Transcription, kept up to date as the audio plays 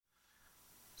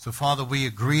So, Father, we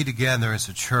agree together as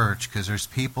a church because there's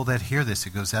people that hear this.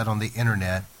 It goes out on the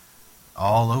internet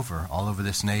all over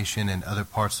this nation and other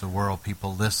parts of the world.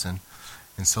 People listen.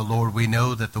 And so, Lord, we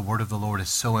know that the word of the Lord is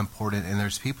so important, and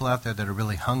there's people out there that are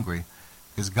really hungry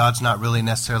because God's not really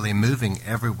necessarily moving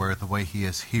everywhere the way he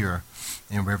is here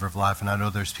in River of Life. And I know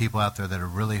there's people out there that are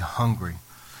really hungry.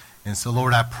 And so,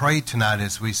 Lord, I pray tonight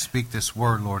as we speak this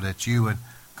word, Lord, that you would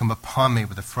come upon me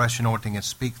with a fresh anointing and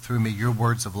speak through me your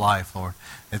words of life, Lord.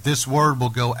 That this word will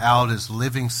go out as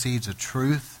living seeds of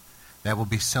truth that will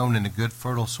be sown in the good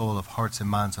fertile soil of hearts and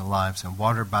minds and lives and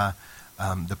watered by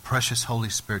the precious Holy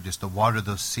Spirit just to water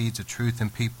those seeds of truth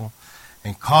in people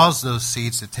and cause those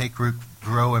seeds to take root,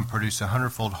 grow, and produce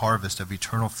 100-fold harvest of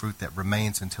eternal fruit that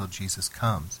remains until Jesus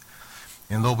comes.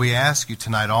 And Lord, we ask you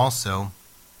tonight also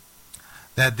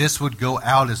that this would go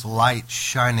out as light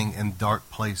shining in dark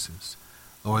places.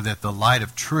 Lord, that the light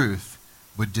of truth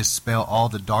would dispel all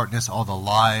the darkness, all the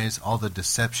lies, all the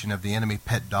deception of the enemy,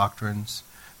 pet doctrines,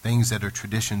 things that are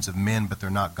traditions of men, but they're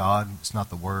not God. It's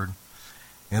not the Word.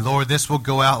 And Lord, this will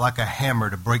go out like a hammer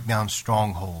to break down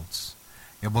strongholds.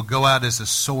 It will go out as a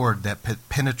sword that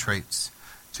penetrates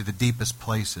to the deepest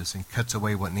places and cuts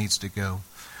away what needs to go.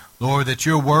 Lord, that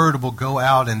your word will go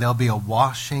out and there'll be a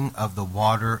washing of the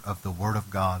water of the Word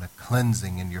of God, a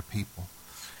cleansing in your people.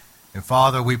 And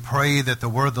Father, we pray that the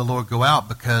word of the Lord go out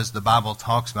because the Bible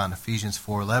talks about in Ephesians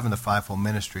 4:11, the fivefold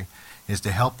ministry is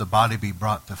to help the body be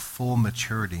brought to full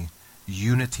maturity,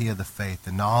 unity of the faith,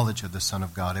 the knowledge of the Son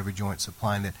of God, every joint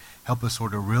supplying it. Help us,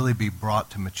 Lord, to really be brought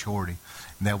to maturity,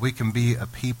 and that we can be a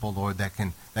people, Lord, that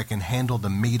can handle the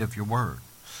meat of your word.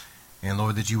 And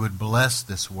Lord, that you would bless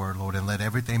this word, Lord, and let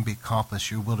everything be accomplished,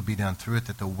 your will to be done through it,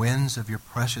 that the winds of your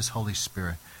precious Holy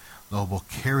Spirit, Lord, will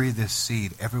carry this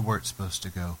seed everywhere it's supposed to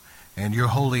go. And your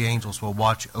holy angels will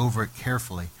watch over it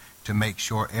carefully to make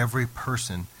sure every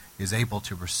person is able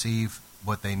to receive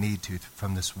what they need to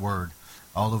from this word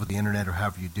all over the internet or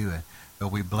however you do it.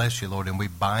 But we bless you, Lord, and we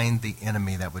bind the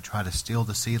enemy that would try to steal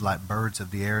the seed like birds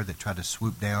of the air that try to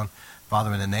swoop down.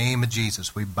 Father, in the name of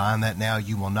Jesus, we bind that now.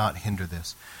 You will not hinder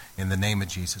this in the name of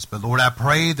Jesus. But Lord, I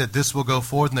pray that this will go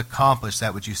forth and accomplish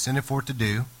that which you sent it for to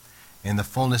do in the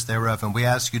fullness thereof. And we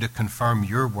ask you to confirm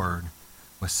your word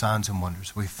with signs and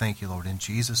wonders. We thank you, Lord. In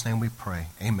Jesus' name we pray.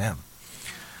 Amen.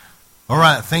 All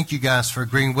right. Thank you guys for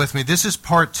agreeing with me. This is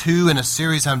part 2 in a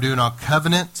series I'm doing on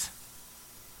covenant.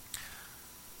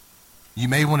 You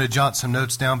may want to jot some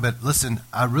notes down, but listen,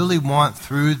 I really want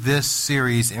through this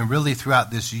series and really throughout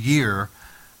this year,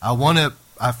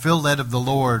 I feel led of the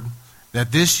Lord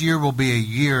that this year will be a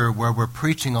year where we're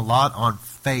preaching a lot on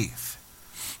faith.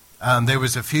 There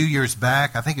was a few years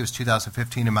back, I think it was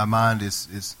 2015 in my mind,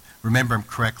 is remember them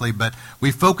correctly, but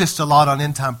we focused a lot on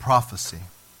end-time prophecy.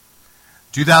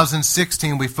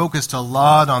 2016, we focused a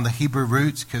lot on the Hebrew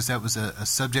roots because that was a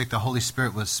subject the Holy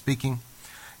Spirit was speaking.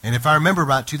 And if I remember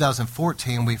right,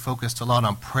 2014, we focused a lot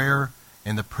on prayer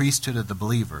and the priesthood of the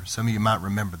believer. Some of you might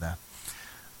remember that.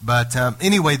 But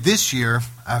anyway, this year,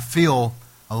 I feel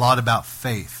a lot about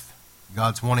faith.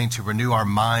 God's wanting to renew our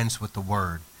minds with the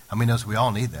Word. How many knows we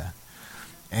all need that?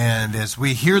 And as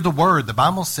we hear the Word, the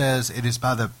Bible says it is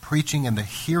by the preaching and the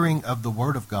hearing of the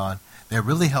Word of God that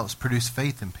really helps produce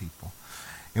faith in people.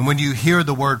 And when you hear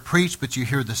the Word preached, but you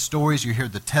hear the stories, you hear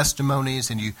the testimonies,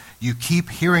 and you keep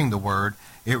hearing the Word,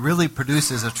 it really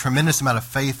produces a tremendous amount of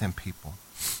faith in people.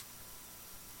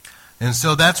 And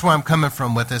so that's where I'm coming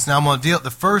from with this. Now I'm going to deal,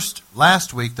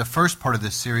 last week, the first part of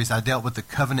this series, I dealt with the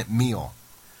covenant meal.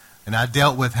 And I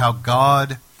dealt with how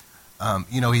God,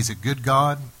 He's a good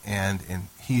God, and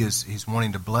He's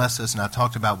wanting to bless us. And I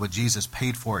talked about what Jesus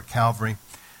paid for at Calvary.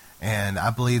 And I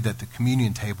believe that the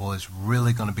communion table is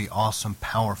really going to be awesome,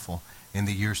 powerful in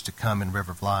the years to come in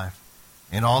River of Life.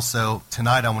 And also,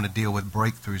 tonight I want to deal with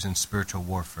breakthroughs in spiritual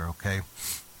warfare, okay?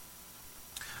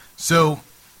 So,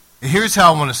 here's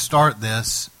how I want to start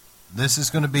this. This is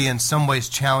going to be in some ways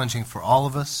challenging for all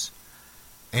of us.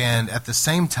 And at the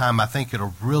same time, I think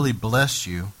it'll really bless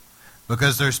you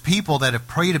because there's people that have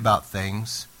prayed about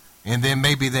things and then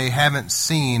maybe they haven't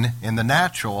seen in the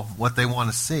natural what they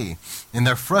want to see. And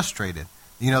they're frustrated.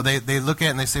 They look at it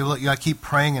and they say, well, I keep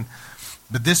praying.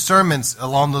 But this sermon's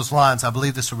along those lines. I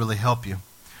believe this will really help you.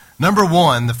 Number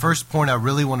one, the first point I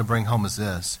really want to bring home is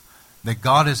this, that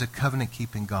God is a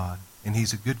covenant-keeping God, and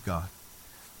He's a good God.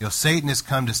 Satan has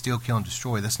come to steal, kill, and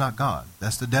destroy. That's not God.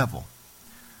 That's the devil.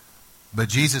 But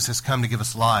Jesus has come to give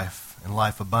us life, and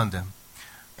life abundant.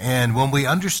 And when we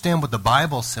understand what the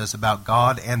Bible says about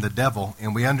God and the devil,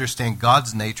 and we understand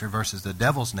God's nature versus the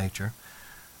devil's nature,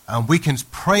 we can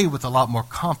pray with a lot more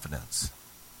confidence.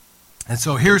 And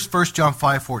so here's 1 John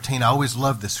 5:14. I always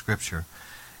love this scripture.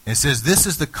 It says, this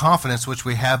is the confidence which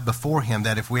we have before him,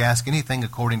 that if we ask anything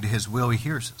according to his will, he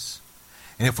hears us.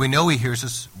 And if we know he hears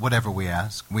us, whatever we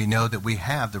ask, we know that we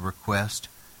have the request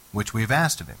which we've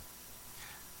asked of him.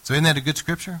 So isn't that a good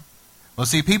scripture? Well,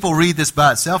 see, people read this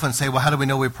by itself and say, well, how do we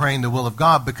know we're praying the will of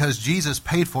God? Because Jesus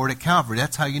paid for it at Calvary.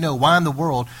 That's how you know. Why in the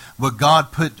world would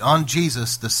God put on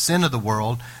Jesus the sin of the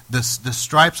world, the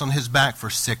stripes on his back for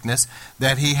sickness,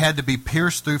 that he had to be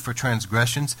pierced through for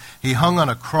transgressions? He hung on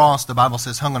a cross, the Bible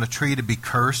says, hung on a tree to be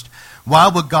cursed. Why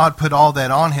would God put all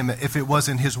that on him if it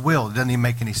wasn't his will? It doesn't even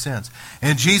make any sense.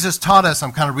 And Jesus taught us,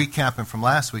 I'm kind of recapping from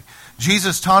last week,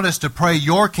 Jesus taught us to pray,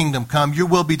 your kingdom come, your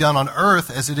will be done on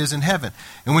earth as it is in heaven.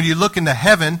 And when you look into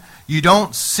heaven, you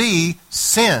don't see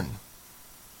sin.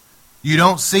 You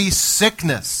don't see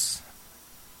sickness.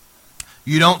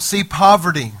 You don't see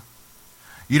poverty.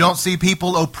 You don't see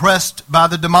people oppressed by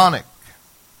the demonic.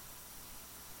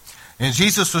 And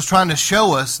Jesus was trying to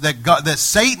show us that that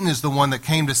Satan is the one that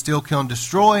came to steal, kill, and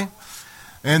destroy.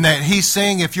 And that he's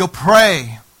saying, if you'll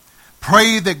pray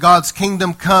that God's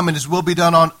kingdom come and his will be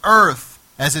done on earth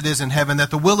as it is in heaven.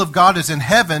 That the will of God is in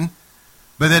heaven,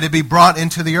 but that it be brought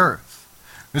into the earth.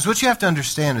 Because what you have to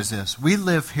understand is this. We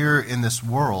live here in this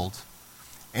world,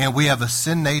 and we have a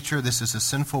sin nature. This is a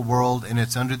sinful world, and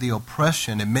it's under the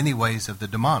oppression in many ways of the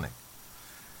demonic.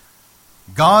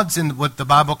 God's in what the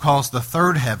Bible calls the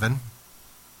third heaven.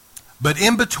 But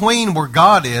in between where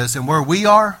God is and where we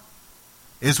are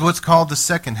is what's called the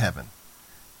second heaven.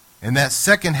 And that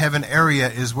second heaven area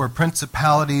is where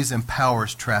principalities and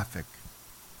powers traffic.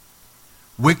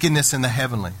 Wickedness in the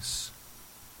heavenlies.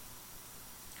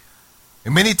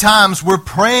 And many times we're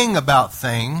praying about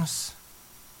things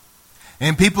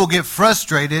and people get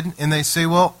frustrated and they say,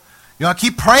 well, I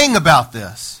keep praying about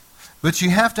this. But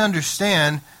you have to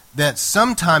understand that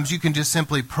sometimes you can just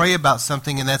simply pray about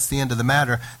something and that's the end of the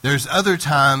matter. There's other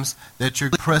times that you're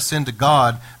pressed into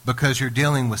God because you're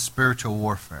dealing with spiritual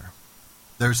warfare.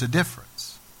 There's a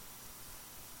difference.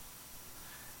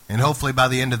 And hopefully by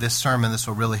the end of this sermon, this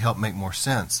will really help make more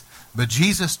sense. But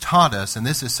Jesus taught us, and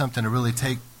this is something to really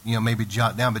take, maybe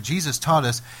jot down, but Jesus taught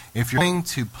us, if you're going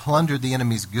to plunder the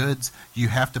enemy's goods, you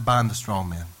have to bind the strong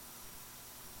man.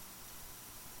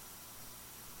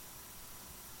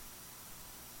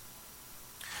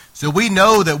 So we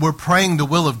know that we're praying the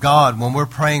will of God when we're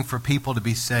praying for people to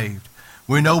be saved.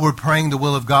 We know we're praying the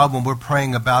will of God when we're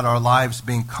praying about our lives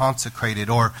being consecrated,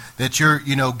 or that you're,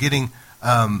 getting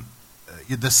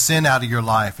the sin out of your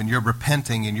life and you're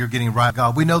repenting and you're getting right with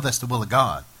God. We know that's the will of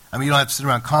God. I mean, you don't have to sit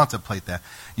around and contemplate that.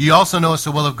 You also know it's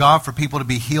the will of God for people to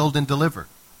be healed and delivered.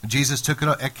 Jesus took it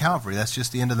at Calvary. That's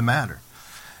just the end of the matter.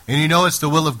 And you know it's the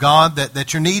will of God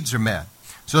that your needs are met.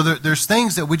 So there's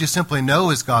things that we just simply know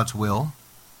is God's will.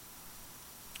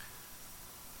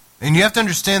 And you have to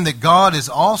understand that God is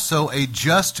also a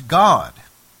just God.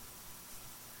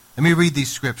 Let me read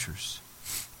these scriptures.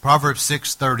 Proverbs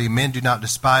 6:30, men do not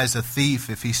despise a thief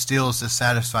if he steals to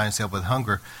satisfy himself with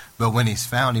hunger, but when he's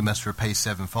found, he must repay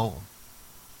sevenfold.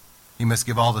 He must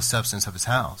give all the substance of his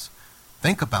house.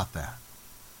 Think about that.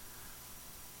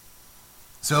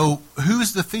 So,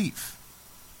 who's the thief?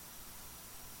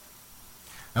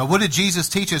 Now, what did Jesus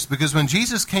teach us? Because when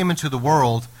Jesus came into the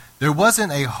world, there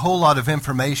wasn't a whole lot of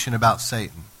information about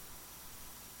Satan.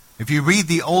 If you read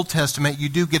the Old Testament, you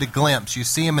do get a glimpse. You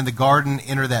see him in the garden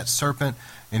enter that serpent,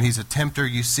 and he's a tempter.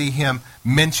 You see him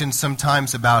mentioned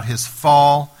sometimes about his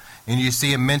fall, and you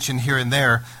see him mentioned here and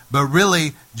there. But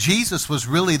really, Jesus was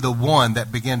really the one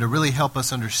that began to really help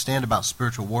us understand about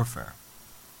spiritual warfare.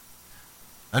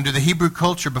 Under the Hebrew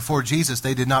culture before Jesus,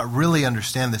 they did not really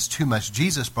understand this too much.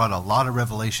 Jesus brought a lot of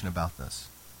revelation about this.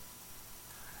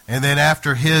 And then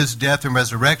after his death and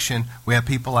resurrection, we have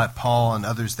people like Paul and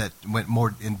others that went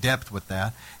more in depth with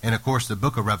that. And of course, the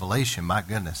book of Revelation, my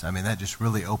goodness, I mean, that just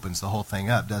really opens the whole thing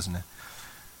up, doesn't it?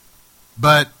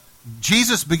 But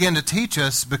Jesus began to teach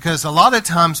us because a lot of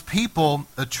times people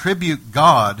attribute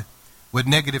God with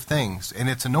negative things, and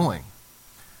it's annoying.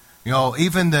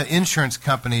 Even the insurance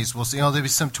companies will say, there'll be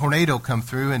some tornado come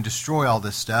through and destroy all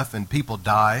this stuff, and people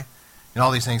die, and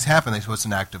all these things happen. They say, well, it's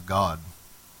an act of God.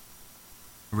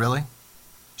 Really?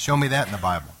 Show me that in the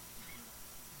Bible.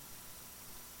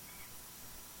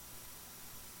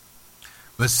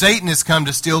 But Satan has come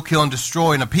to steal, kill, and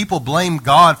destroy, and people blame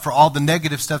God for all the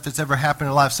negative stuff that's ever happened in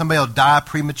their life. Somebody will die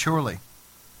prematurely.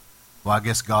 Well, I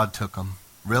guess God took them.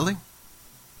 Really?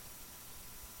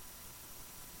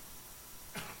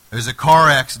 There's a car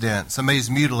accident. Somebody's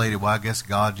mutilated. Well, I guess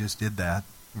God just did that.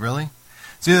 Really?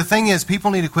 See, the thing is,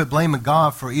 people need to quit blaming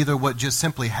God for either what just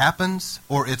simply happens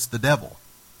or it's the devil.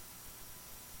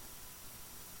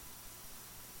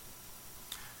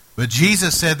 But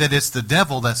Jesus said that it's the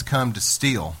devil that's come to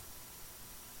steal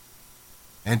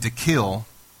and to kill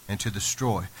and to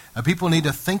destroy. Now, people need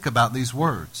to think about these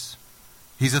words.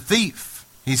 He's a thief.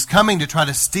 He's coming to try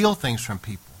to steal things from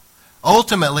people.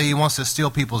 Ultimately, he wants to steal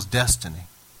people's destiny.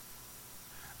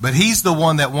 But he's the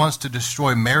one that wants to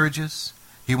destroy marriages.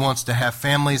 He wants to have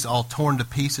families all torn to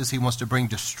pieces. He wants to bring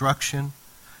destruction.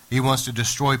 He wants to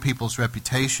destroy people's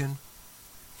reputation.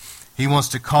 He wants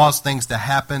to cause things to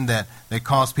happen that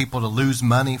cause people to lose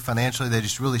money financially. They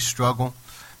just really struggle.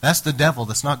 That's the devil.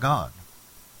 That's not God.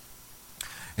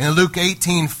 In Luke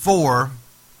 18:4,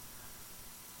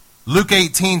 Luke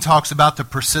 18 talks about the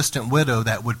persistent widow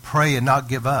that would pray and not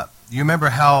give up. You remember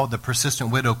how the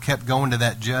persistent widow kept going to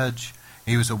that judge?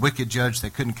 He was a wicked judge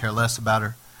that couldn't care less about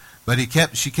her. But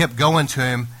she kept going to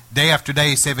him day after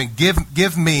day, saying,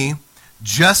 give me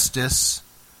justice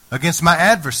against my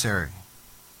adversary.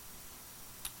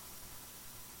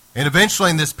 And eventually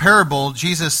in this parable,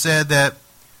 Jesus said that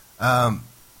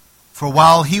for a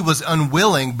while he was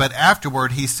unwilling, but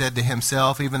afterward he said to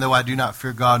himself, even though I do not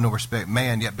fear God nor respect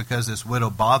man, yet because this widow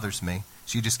bothers me,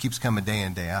 she just keeps coming day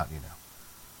in, day out,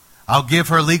 I'll give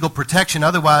her legal protection,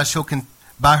 otherwise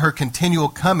by her continual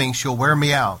coming, she'll wear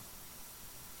me out.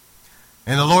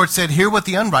 And the Lord said, hear what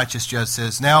the unrighteous judge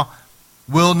says. Now,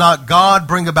 will not God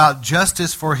bring about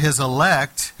justice for his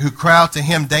elect who cry out to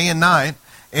him day and night,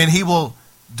 and he will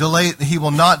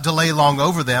not delay long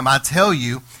over them? I tell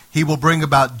you, he will bring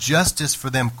about justice for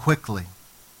them quickly.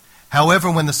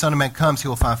 However, when the Son of Man comes, he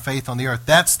will find faith on the earth.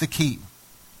 That's the key.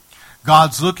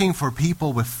 God's looking for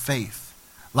people with faith,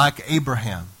 like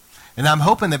Abraham. And I'm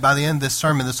hoping that by the end of this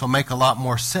sermon, this will make a lot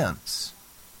more sense.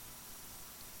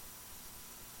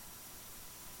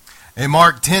 In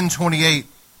Mark 10:28,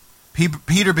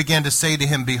 Peter began to say to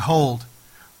him, behold,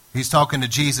 he's talking to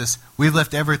Jesus, we've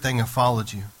left everything and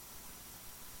followed you.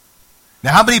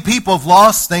 Now, how many people have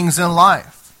lost things in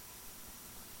life?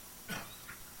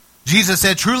 Jesus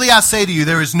said, truly I say to you,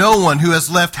 there is no one who has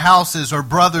left houses or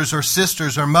brothers or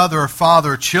sisters or mother or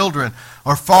father or children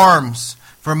or farms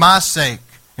for my sake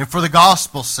and for the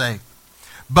gospel's sake,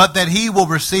 but that he will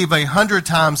receive 100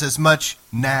 times as much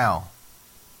now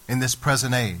in this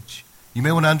present age. You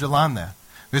may want to underline that.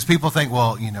 Because people think,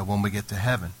 well, when we get to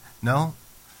heaven. No.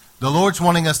 The Lord's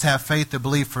wanting us to have faith to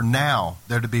believe for now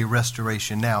there to be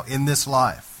restoration now in this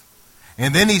life.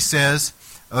 And then he says,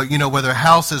 whether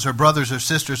houses or brothers or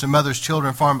sisters or mothers,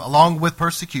 children, farm, along with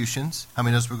persecutions. How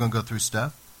many knows we're going to go through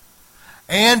stuff?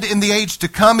 And in the age to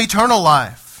come, eternal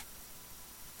life.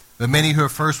 But many who are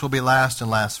first will be last and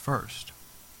last first.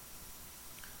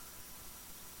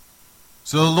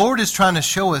 So the Lord is trying to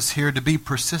show us here to be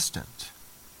persistent.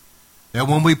 That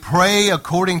when we pray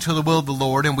according to the will of the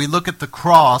Lord and we look at the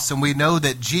cross and we know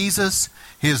that Jesus,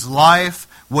 his life,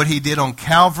 what he did on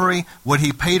Calvary, what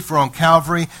he paid for on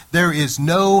Calvary, there is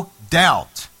no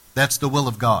doubt that's the will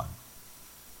of God.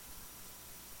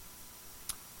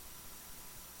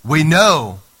 We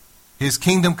know his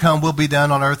kingdom come will be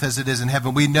done on earth as it is in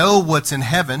heaven. We know what's in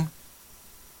heaven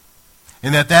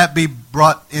and that be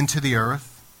brought into the earth.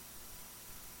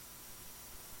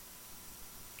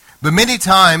 But many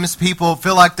times people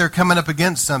feel like they're coming up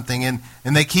against something and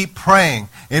they keep praying.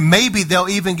 And maybe they'll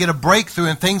even get a breakthrough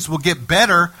and things will get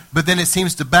better, but then it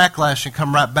seems to backlash and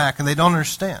come right back and they don't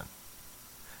understand.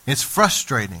 It's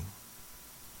frustrating.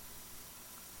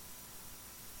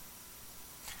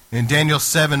 In Daniel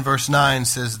 7 verse 9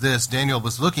 says this, Daniel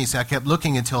was looking, he said, I kept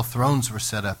looking until thrones were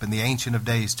set up and the Ancient of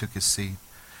Days took his seat.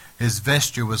 His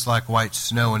vesture was like white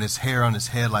snow and his hair on his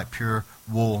head like pure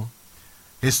wool.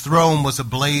 His throne was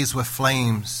ablaze with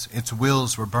flames. Its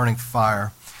wheels were burning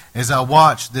fire. As I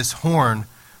watched, this horn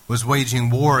was waging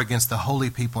war against the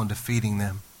holy people and defeating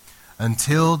them,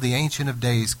 until the Ancient of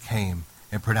Days came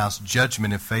and pronounced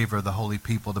judgment in favor of the holy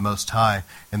people, the Most High,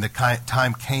 and the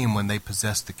time came when they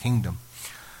possessed the kingdom.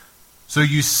 So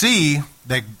you see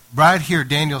that right here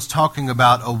Daniel's talking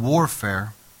about a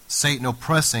warfare, Satan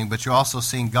oppressing, but you're also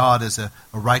seeing God as a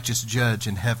righteous judge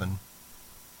in heaven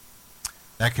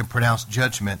that can pronounce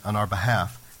judgment on our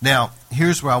behalf. Now,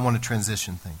 here's where I want to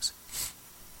transition things.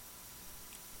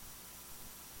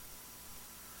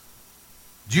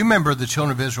 Do you remember the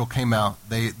children of Israel came out?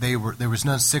 There was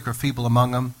none sick or feeble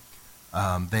among them.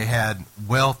 They had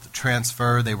wealth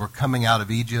transfer. They were coming out of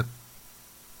Egypt.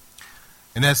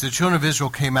 And as the children of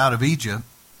Israel came out of Egypt,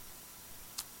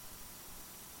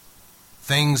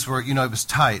 things were, it was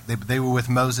tight. They were with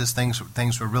Moses.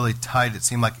 Things were really tight. It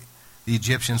seemed like the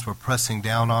Egyptians were pressing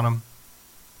down on them.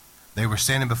 They were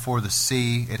standing before the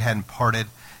sea. It hadn't parted.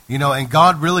 And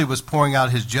God really was pouring out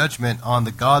his judgment on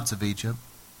the gods of Egypt.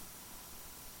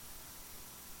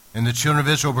 and the children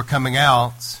of Israel were coming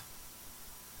out.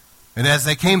 And as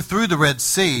they came through the Red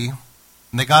Sea,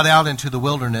 and they got out into the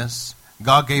wilderness,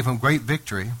 God gave them great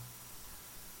victory.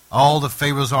 All the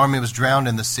Pharaoh's army was drowned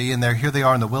in the sea, and here they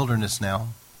are in the wilderness now.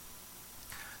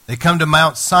 They come to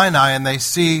Mount Sinai, and they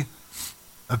see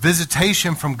a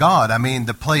visitation from God. I mean,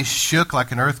 the place shook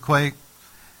like an earthquake.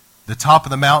 The top of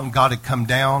the mountain, God had come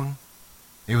down.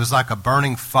 It was like a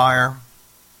burning fire.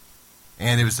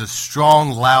 And it was a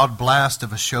strong, loud blast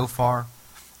of a shofar.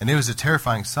 And it was a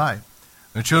terrifying sight.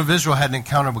 The children of Israel had an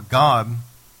encounter with God.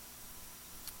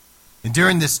 And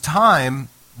during this time,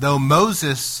 though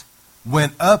Moses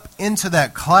went up into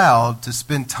that cloud to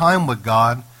spend time with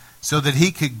God so that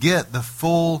he could get the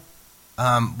full,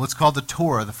 what's called the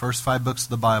Torah, the first 5 books of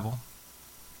the Bible.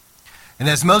 And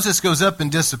as Moses goes up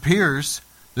and disappears,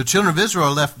 the children of Israel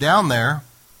are left down there,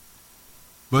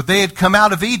 but they had come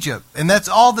out of Egypt, and that's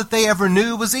all that they ever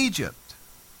knew was Egypt.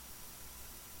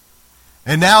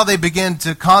 And now they begin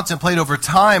to contemplate over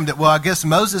time that, well, I guess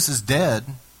Moses is dead,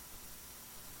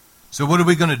 so what are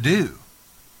we going to do?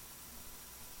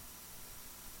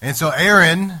 And so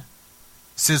Aaron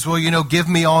says, well, give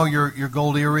me all your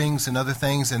gold earrings and other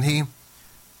things, and he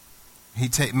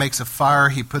makes a fire,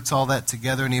 he puts all that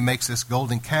together, and he makes this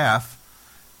golden calf.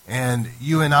 And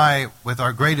you and I, with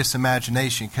our greatest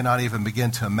imagination, cannot even begin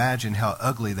to imagine how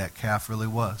ugly that calf really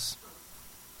was.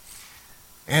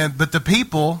 But the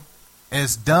people,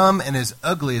 as dumb and as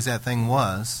ugly as that thing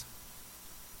was,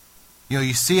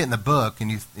 you see it in the book,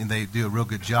 and they do a real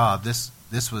good job. This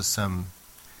was some,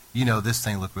 this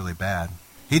thing looked really bad.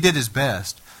 He did his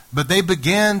best. But they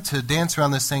began to dance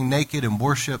around this thing naked and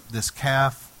worship this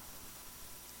calf.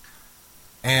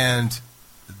 And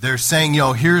they're saying,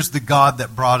 here's the God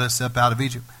that brought us up out of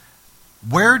Egypt.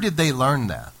 Where did they learn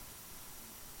that?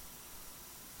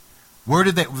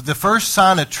 The first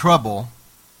sign of trouble,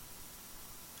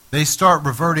 they start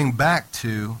reverting back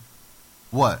to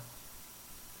what?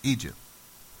 Egypt.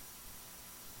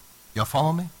 Y'all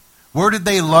follow me? Where did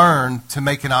they learn to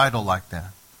make an idol like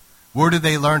that? Where did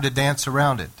they learn to dance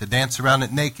around it? To dance around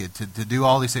it naked? To do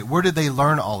all these things? Where did they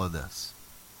learn all of this?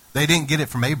 They didn't get it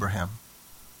from Abraham.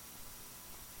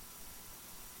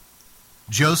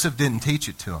 Joseph didn't teach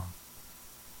it to them.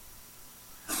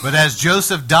 But as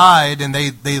Joseph died and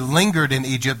they lingered in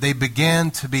Egypt, they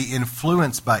began to be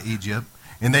influenced by Egypt,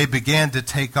 and they began to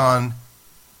take on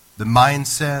the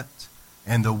mindset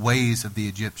and the ways of the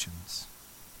Egyptians.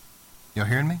 Y'all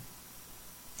hearing me?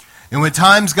 And when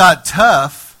times got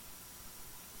tough,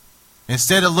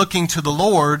 instead of looking to the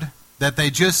Lord that they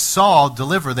just saw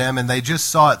deliver them, and they just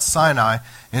saw at Sinai,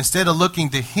 instead of looking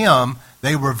to Him,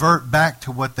 they revert back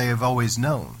to what they have always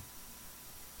known.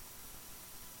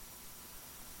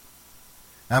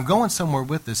 Now, I'm going somewhere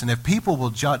with this, and if people will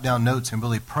jot down notes and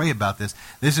really pray about this,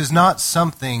 this is not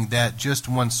something that just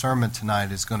one sermon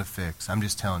tonight is going to fix. I'm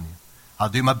just telling you. I'll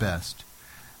do my best.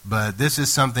 But this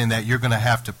is something that you're going to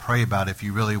have to pray about if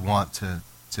you really want to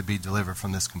be delivered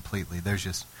from this completely.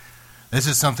 This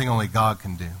is something only God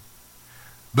can do.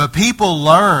 But people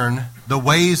learn the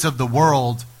ways of the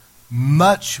world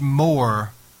much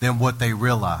more than what they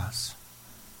realize.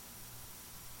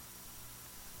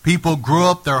 People grew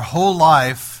up their whole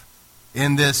life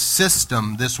in this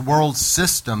system, this world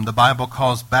system the Bible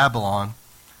calls Babylon.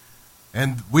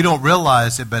 And we don't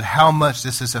realize it, but how much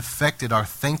this has affected our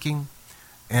thinking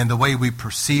and the way we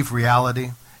perceive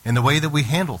reality and the way that we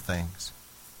handle things.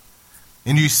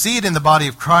 And you see it in the body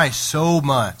of Christ so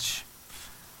much.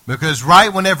 Because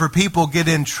right whenever people get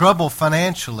in trouble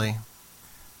financially,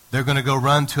 they're going to go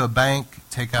run to a bank,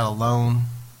 take out a loan.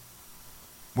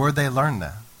 Where'd they learn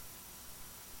that?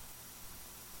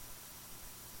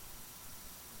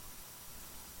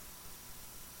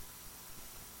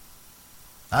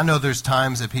 I know there's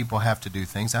times that people have to do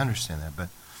things. I understand that. But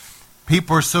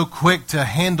people are so quick to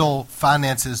handle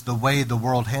finances the way the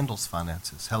world handles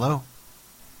finances. Hello?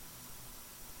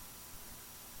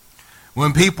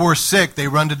 When people are sick, they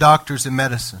run to doctors and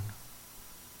medicine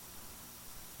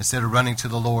instead of running to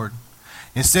the Lord.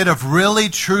 Instead of really,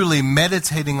 truly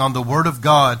meditating on the Word of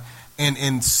God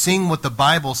and seeing what the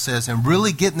Bible says and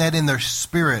really getting that in their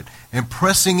spirit and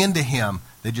pressing into Him,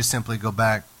 they just simply go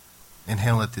back and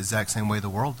handle it the exact same way the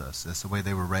world does. That's the way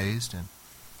they were raised, and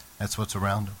that's what's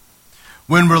around them.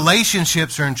 When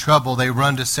relationships are in trouble, they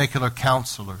run to secular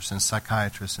counselors and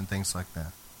psychiatrists and things like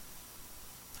that.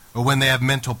 Or when they have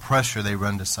mental pressure, they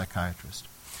run to psychiatrists.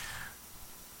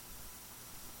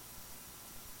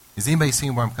 Is anybody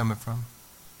seeing where I'm coming from?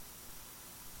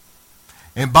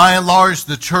 And by and large,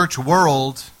 the church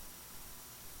world,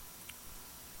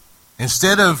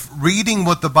 instead of reading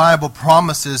what the Bible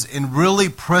promises and really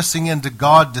pressing into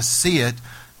God to see it,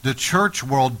 the church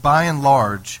world, by and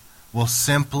large, will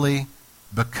simply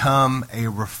become a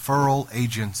referral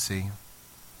agency.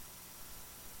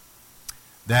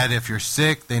 That if you're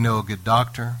sick, they know a good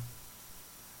doctor.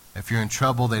 If you're in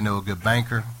trouble, they know a good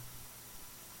banker.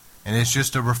 And it's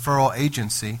just a referral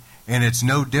agency, and it's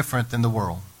no different than the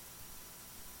world.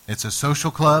 It's a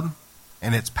social club,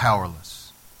 and it's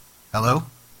powerless. Hello?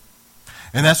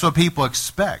 And that's what people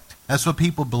expect. That's what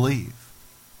people believe.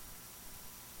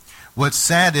 What's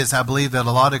sad is I believe that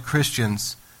a lot of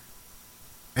Christians,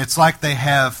 it's like they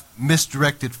have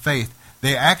misdirected faith.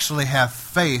 They actually have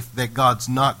faith that God's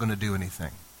not going to do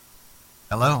anything.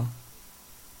 Hello?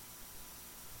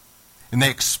 And they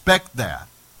expect that.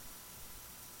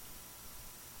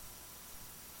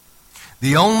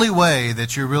 The only way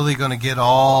that you're really going to get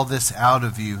all this out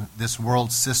of you, this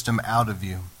world system out of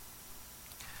you,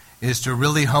 is to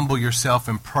really humble yourself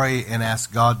and pray and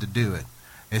ask God to do it.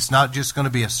 It's not just going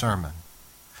to be a sermon.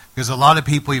 Because a lot of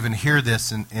people even hear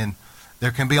this and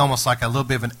there can be almost like a little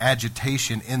bit of an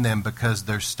agitation in them because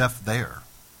there's stuff there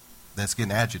that's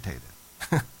getting agitated.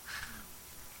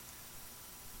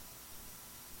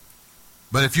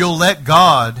 But if you'll let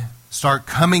God start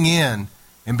coming in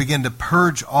and begin to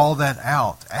purge all that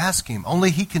out, ask Him. Only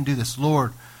He can do this.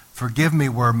 Lord, forgive me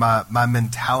where my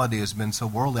mentality has been so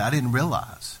worldly. I didn't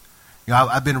realize.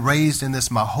 I've been raised in this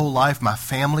my whole life. My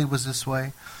family was this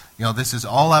way. This is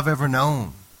all I've ever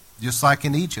known. Just like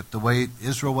in Egypt, the way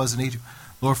Israel was in Egypt.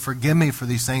 Lord, forgive me for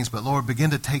these things, but Lord, begin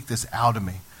to take this out of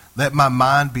me. Let my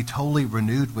mind be totally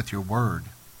renewed with your word.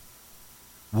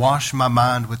 Wash my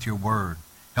mind with your word.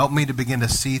 Help me to begin to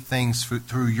see things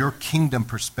through your kingdom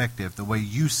perspective, the way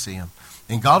you see them.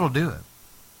 And God will do it.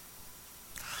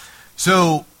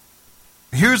 So,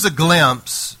 here's a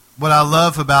glimpse. What I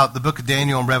love about the book of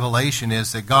Daniel and Revelation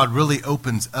is that God really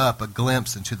opens up a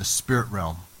glimpse into the spirit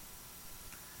realm.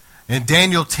 In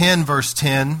Daniel 10, verse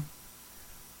 10,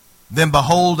 then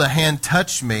behold, a hand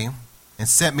touched me and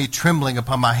set me trembling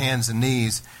upon my hands and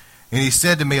knees. And he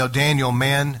said to me, O Daniel,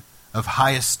 man of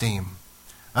high esteem,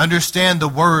 understand the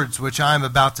words which I am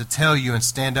about to tell you and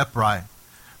stand upright,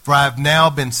 for I have now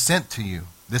been sent to you.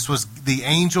 This was the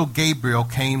angel Gabriel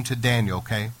came to Daniel,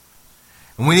 okay?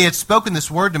 And when he had spoken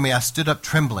this word to me, I stood up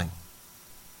trembling.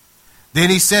 Then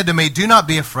he said to me, do not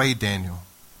be afraid, Daniel.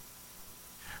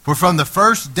 For from the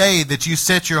first day that you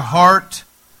set your heart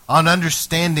on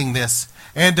understanding this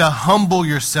and to humble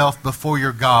yourself before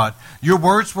your God, your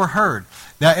words were heard.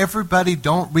 Now everybody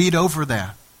don't read over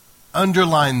that.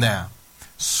 Underline that.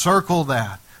 Circle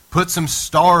that. Put some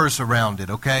stars around it,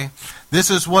 okay?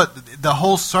 This is what the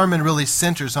whole sermon really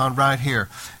centers on right here.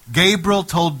 Gabriel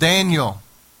told Daniel,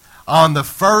 on the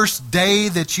first day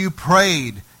that you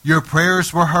prayed, your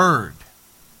prayers were heard.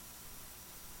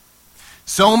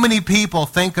 So many people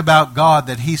think about God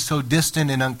that He's so distant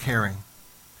and uncaring.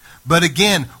 But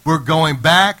again, we're going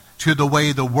back to the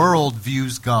way the world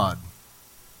views God.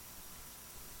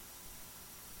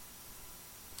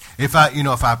 If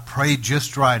I pray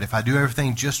just right, if I do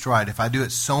everything just right, if I do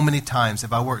it so many times,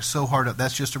 if I work so hard,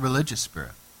 that's just a religious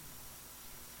spirit.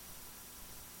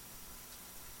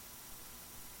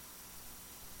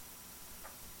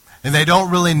 And they don't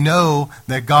really know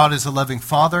that God is a loving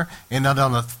Father, and that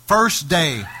on the first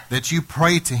day that you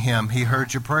pray to Him, He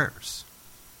heard your prayers.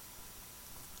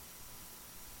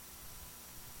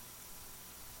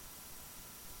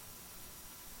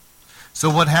 So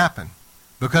what happened?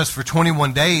 Because for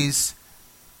 21 days,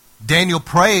 Daniel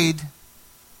prayed,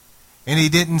 and he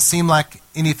didn't seem like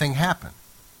anything happened.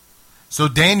 So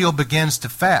Daniel begins to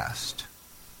fast,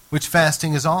 which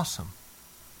fasting is awesome.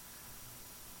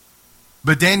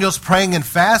 But Daniel's praying and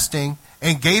fasting,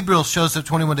 and Gabriel shows up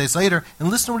 21 days later, and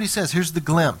listen to what he says. Here's the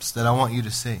glimpse that I want you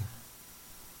to see.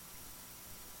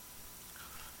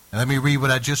 And let me read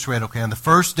what I just read, okay? On the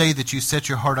first day that you set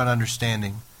your heart on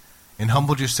understanding and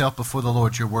humbled yourself before the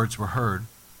Lord, your words were heard.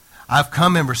 I've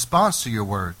come in response to your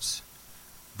words.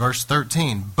 Verse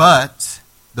 13, but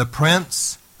the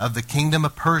prince of the kingdom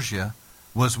of Persia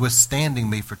was withstanding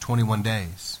me for 21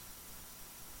 days.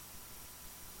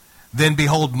 Then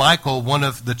behold, Michael, one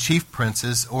of the chief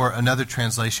princes, or another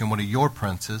translation, one of your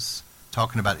princes,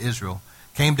 talking about Israel,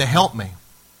 came to help me.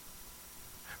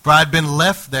 For I had been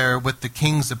left there with the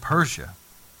kings of Persia.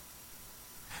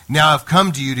 Now I've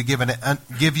come to you to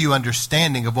give you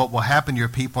understanding of what will happen to your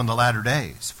people in the latter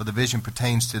days, for the vision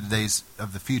pertains to the days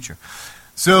of the future.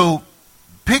 So,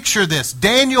 picture this.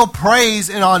 Daniel prays,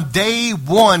 and on day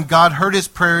one, God heard his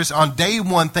prayers. On day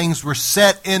one, things were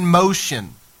set in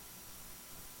motion.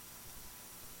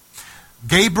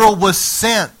 Gabriel was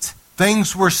sent.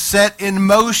 Things were set in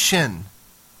motion.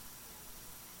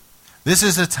 This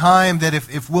is a time that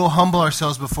if we'll humble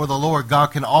ourselves before the Lord, God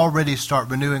can already start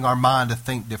renewing our mind to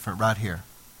think different right here.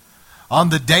 On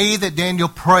the day that Daniel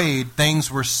prayed, things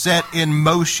were set in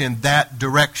motion that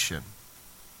direction.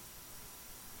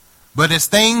 But as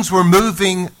things were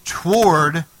moving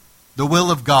toward the will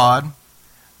of God,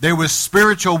 there was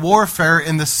spiritual warfare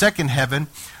in the second heaven,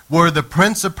 where the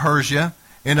prince of Persia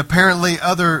and apparently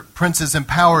other princes and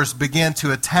powers began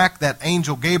to attack that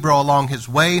angel Gabriel along his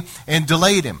way and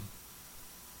delayed him.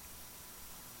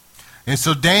 And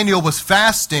so Daniel was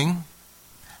fasting,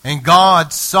 and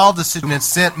God saw the situation and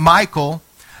sent Michael,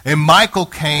 and Michael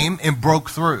came and broke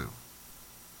through.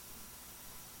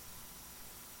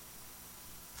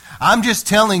 I'm just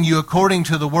telling you, according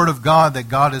to the Word of God, that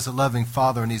God is a loving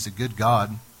Father and He's a good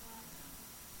God.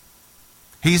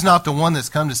 He's not the one that's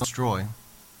come to destroy.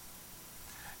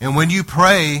 And when you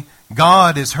pray,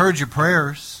 God has heard your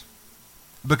prayers,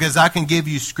 because I can give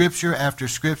you scripture after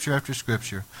scripture after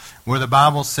scripture where the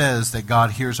Bible says that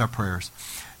God hears our prayers.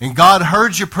 And God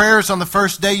heard your prayers on the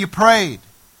first day you prayed.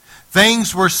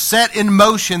 Things were set in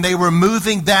motion. They were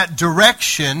moving that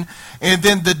direction. And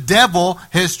then the devil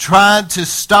has tried to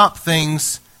stop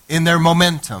things in their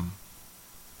momentum.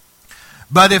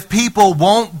 But if people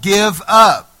won't give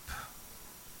up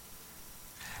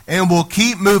and will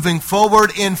keep moving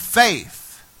forward in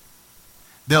faith,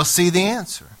 they'll see the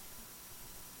answer.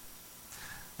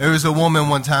 There was a woman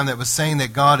one time that was saying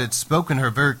that God had spoken to her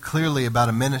very clearly about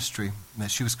a ministry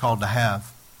that she was called to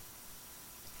have.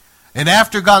 And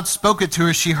after God spoke it to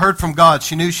her, she heard from God.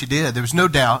 She knew she did. There was no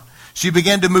doubt. She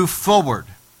began to move forward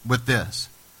with this.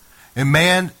 And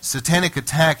man, satanic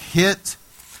attack hit,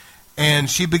 and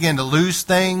she began to lose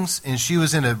things, and she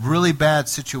was in a really bad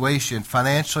situation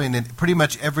financially, and in pretty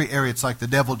much every area it's like the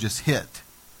devil just hit.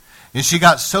 And she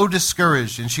got so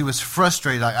discouraged, and she was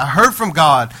frustrated. I heard from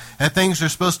God that things are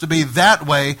supposed to be that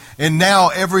way, and now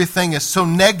everything is so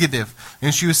negative.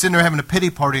 And she was sitting there having a pity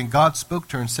party, and God spoke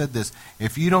to her and said this: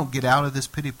 if you don't get out of this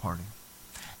pity party,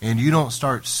 and you don't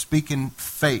start speaking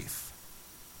faith,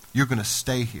 you're going to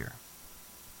stay here.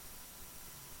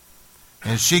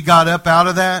 And she got up out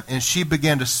of that, and she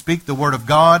began to speak the word of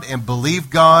God and believe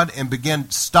God, and began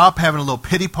to stop having a little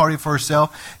pity party for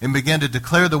herself and began to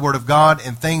declare the word of God,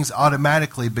 and things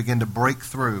automatically began to break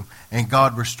through, and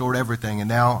God restored everything, and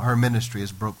now her ministry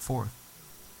has broke forth.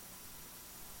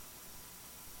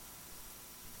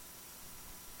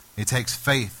 It takes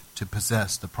faith to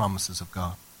possess the promises of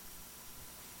God.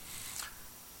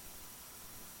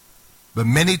 But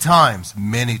many times,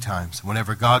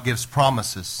 whenever God gives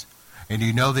promises, and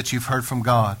you know that you've heard from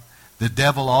God, the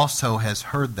devil also has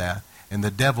heard that, and the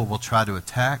devil will try to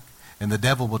attack, and the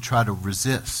devil will try to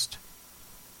resist.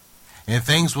 And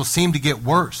things will seem to get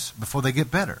worse before they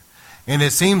get better. And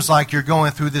it seems like you're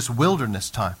going through this wilderness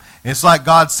time. It's like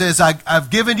God says, I've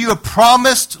given you a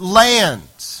promised land,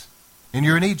 and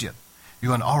you're in Egypt.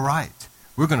 You're going, all right,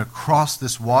 we're going to cross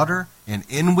this water, and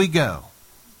in we go.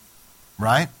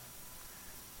 Right?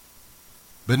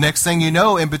 But next thing you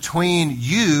know, in between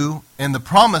you and the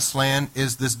promised land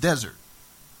is this desert.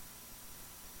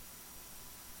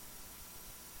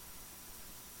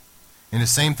 And the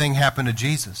same thing happened to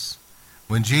Jesus.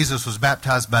 When Jesus was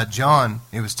baptized by John,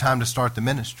 it was time to start the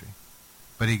ministry.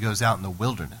 But he goes out in the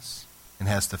wilderness and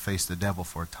has to face the devil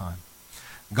for a time.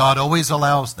 God always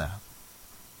allows that.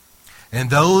 And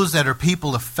those that are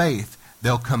people of faith,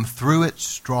 they'll come through it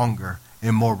stronger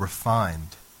and more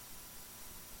refined.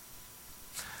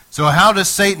 So how does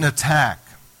Satan attack?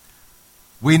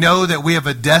 We know that we have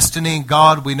a destiny in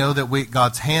God. We know that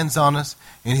God's hands on us,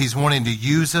 and He's wanting to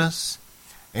use us.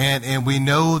 And we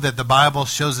know that the Bible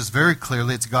shows us very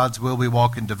clearly it's God's will we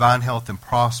walk in divine health and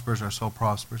prospers, our soul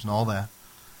prospers, and all that.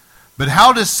 But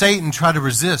how does Satan try to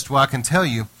resist? Well, I can tell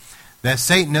you that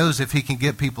Satan knows if he can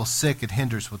get people sick, it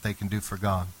hinders what they can do for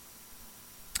God.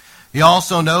 He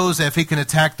also knows that if he can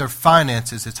attack their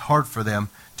finances, it's hard for them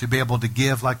to be able to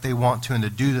give like they want to and to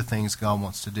do the things God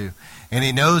wants to do. And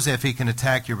he knows that if he can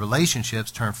attack your relationships,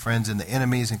 turn friends into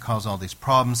enemies and cause all these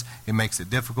problems, it makes it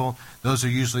difficult. Those are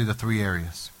usually the three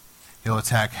areas. He'll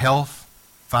attack health,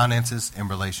 finances, and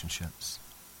relationships.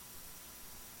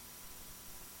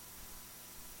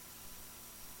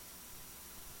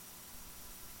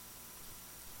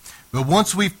 But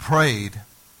once we've prayed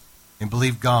and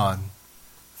believed God,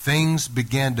 things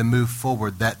began to move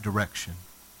forward that direction.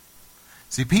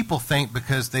 See, people think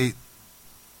because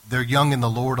they're young in the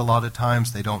Lord a lot of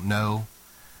times, they don't know.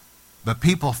 But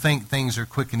people think things are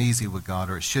quick and easy with God,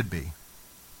 or it should be.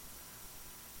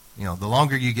 You know, the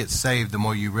longer you get saved, the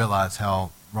more you realize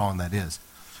how wrong that is.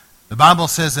 The Bible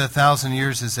says that 1,000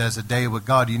 years is as a day with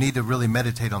God. You need to really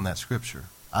meditate on that scripture.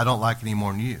 I don't like it any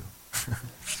more than you.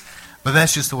 But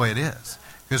that's just the way it is.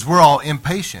 Because we're all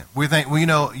impatient. We think, well, you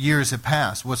know, years have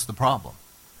passed. What's the problem?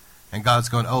 And God's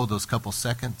going, oh, those couple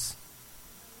seconds.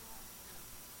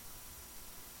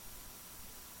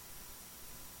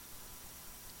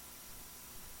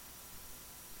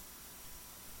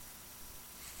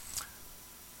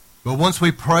 But once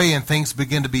we pray and things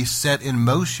begin to be set in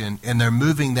motion and they're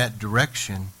moving that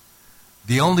direction,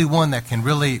 the only one that can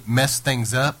really mess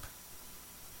things up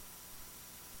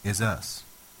is us.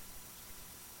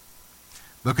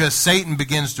 Because Satan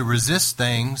begins to resist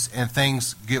things and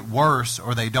things get worse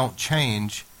or they don't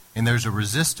change and there's a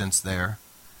resistance there.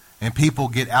 And people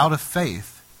get out of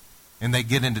faith and they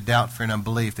get into doubt, fear, and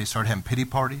unbelief. They start having pity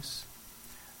parties.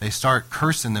 They start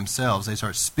cursing themselves. They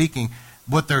start speaking.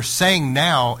 What they're saying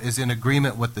now is in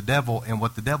agreement with the devil and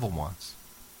what the devil wants.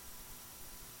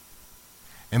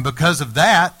 And because of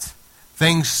that,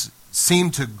 things seem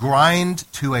to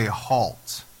grind to a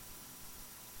halt.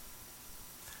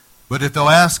 But if they'll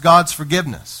ask God's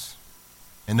forgiveness,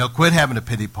 and they'll quit having a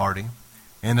pity party,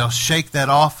 and they'll shake that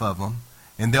off of them,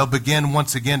 and they'll begin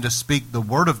once again to speak the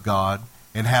Word of God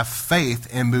and have faith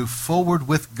and move forward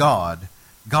with God,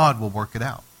 God will work it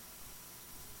out.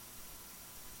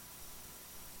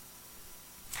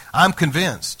 I'm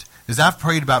convinced, as I've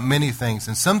prayed about many things,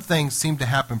 and some things seem to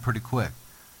happen pretty quick.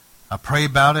 I pray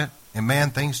about it, and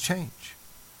man, things change.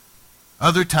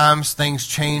 Other times, things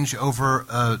change over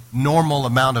a normal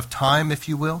amount of time, if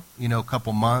you will, you know, a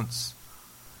couple months.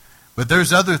 But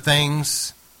there's other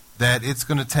things that it's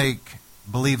going to take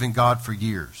believing God for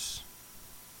years.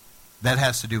 That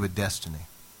has to do with destiny.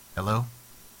 Hello?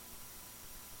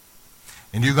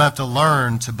 And you're going to have to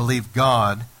learn to believe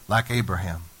God like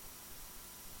Abraham.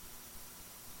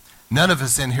 None of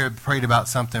us in here have prayed about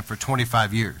something for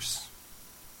 25 years.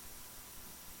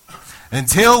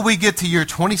 Until we get to year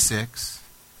 26,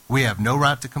 we have no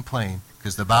right to complain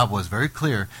because the Bible is very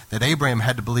clear that Abraham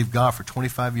had to believe God for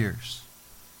 25 years.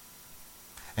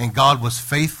 And God was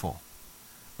faithful.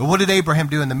 But what did Abraham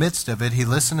do in the midst of it? He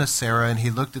listened to Sarah and he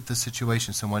looked at the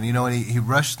situation somewhat. You know, and he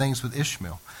rushed things with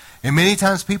Ishmael. And many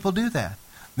times people do that.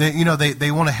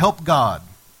 They want to help God.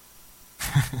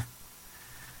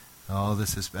 Oh,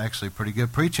 this is actually pretty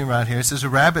good preaching right here. This is a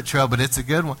rabbit trail, but it's a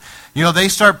good one. You know, they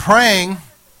start praying.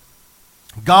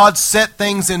 God set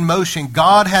things in motion.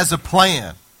 God has a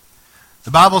plan.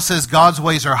 The Bible says God's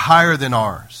ways are higher than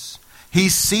ours. He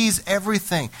sees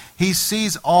everything. He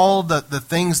sees all the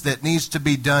things that needs to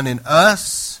be done in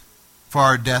us for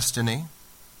our destiny.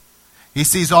 He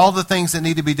sees all the things that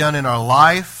need to be done in our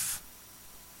life.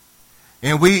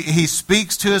 And He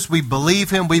speaks to us, we believe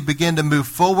Him, we begin to move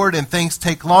forward, and things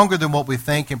take longer than what we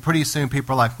think, and pretty soon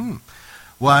people are like,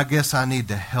 well, I guess I need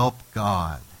to help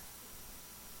God.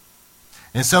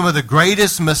 And some of the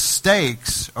greatest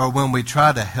mistakes are when we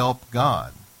try to help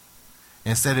God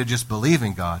instead of just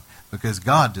believing God, because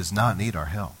God does not need our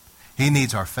help. He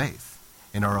needs our faith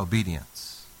and our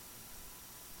obedience.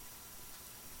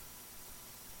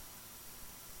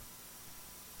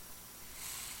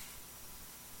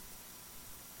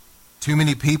 Too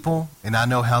many people, and I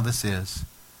know how this is,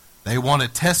 they want a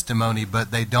testimony,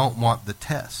 but they don't want the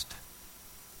test.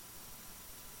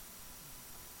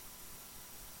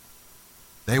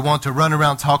 They want to run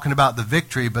around talking about the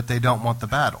victory, but they don't want the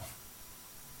battle.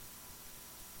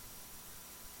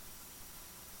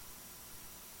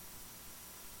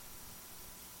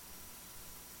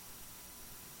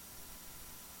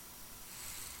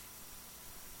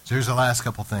 So here's the last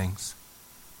couple things.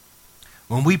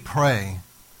 When we pray,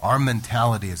 our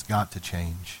mentality has got to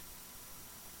change.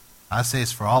 I say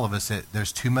it's for all of us that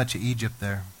there's too much of Egypt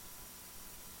there.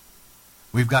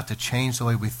 We've got to change the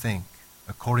way we think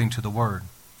according to the Word.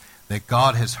 That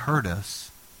God has heard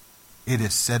us, it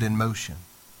is set in motion.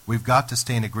 We've got to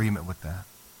stay in agreement with that.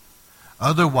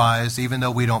 Otherwise, even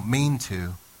though we don't mean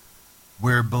to,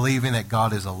 we're believing that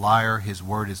God is a liar, His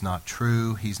Word is not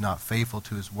true, He's not faithful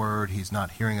to His Word, He's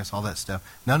not hearing us, all that stuff.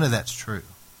 None of that's true.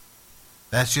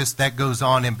 That goes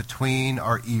on in between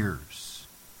our ears.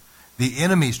 The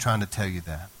enemy's trying to tell you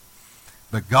that.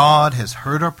 But God has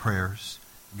heard our prayers.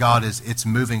 It's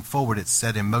moving forward. It's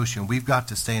set in motion. We've got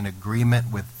to stay in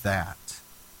agreement with that.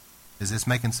 Is this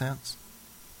making sense?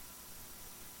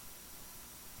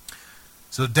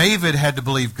 So David had to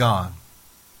believe God.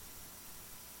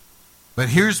 But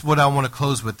here's what I want to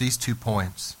close with, these 2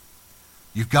 points.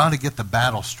 You've got to get the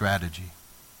battle strategy.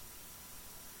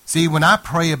 See, when I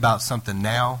pray about something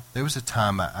now, there was a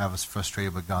time I was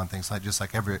frustrated with God and things like, just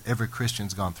like every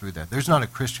Christian's gone through that. There's not a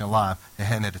Christian alive that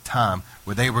hadn't had a time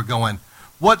where they were going,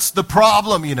 what's the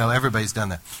problem? You know, everybody's done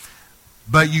that.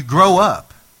 But you grow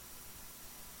up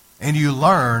and you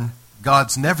learn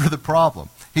God's never the problem.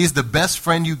 He's the best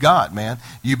friend you got, man.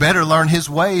 You better learn his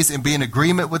ways and be in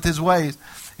agreement with his ways.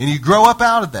 And you grow up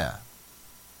out of that.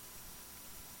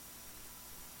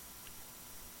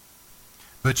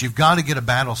 But you've got to get a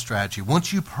battle strategy.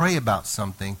 Once you pray about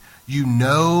something, you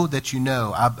know that you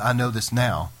know. I know this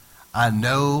now. I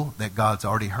know that God's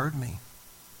already heard me.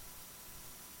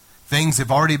 Things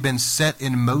have already been set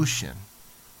in motion.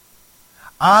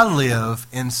 I live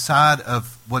inside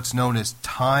of what's known as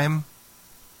time.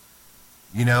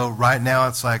 You know, right now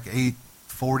it's like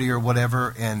 8:40 or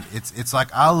whatever, and it's like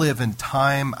I live in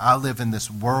time. I live in this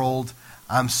world.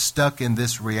 I'm stuck in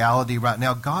this reality right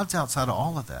now. God's outside of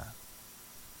all of that.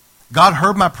 God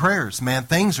heard my prayers, man.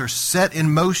 Things are set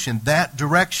in motion, that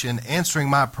direction, answering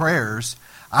my prayers.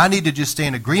 I need to just stay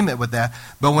in agreement with that.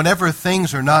 But whenever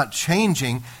things are not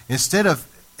changing, instead of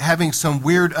having some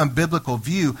weird unbiblical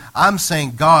view, I'm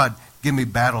saying, God, give me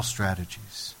battle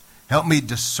strategies. Help me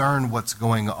discern what's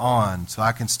going on so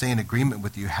I can stay in agreement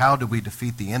with you. How do we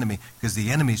defeat the enemy? Because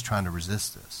the enemy's trying to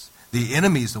resist us. The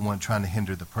enemy's the one trying to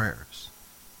hinder the prayers.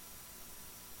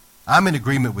 I'm in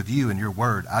agreement with you and your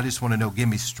word. I just want to know, give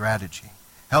me strategy.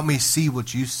 Help me see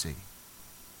what you see.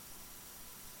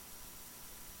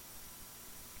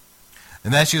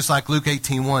 And that's just like Luke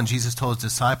 18:1. Jesus told his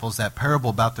disciples that parable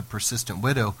about the persistent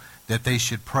widow, that they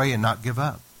should pray and not give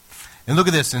up. And look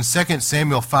at this. In 2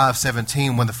 Samuel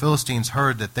 5:17, when the Philistines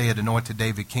heard that they had anointed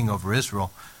David king over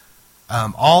Israel,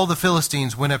 all the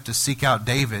Philistines went up to seek out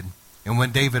David. And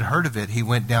when David heard of it, he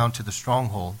went down to the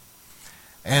stronghold.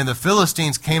 And the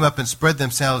Philistines came up and spread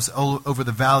themselves over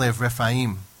the valley of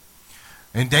Rephaim.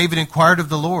 And David inquired of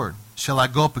the Lord, shall I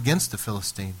go up against the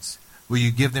Philistines? Will you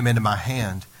give them into my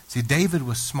hand? See, David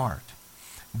was smart.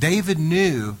 David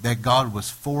knew that God was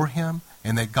for him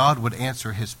and that God would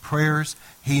answer his prayers.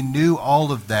 He knew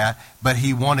all of that, but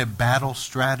he wanted battle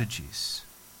strategies.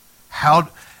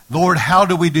 Lord, how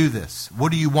do we do this?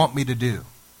 What do you want me to do?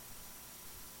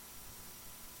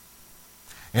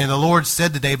 And the Lord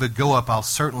said to David, go up, I'll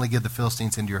certainly give the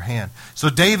Philistines into your hand. So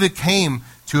David came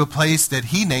to a place that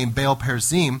he named Baal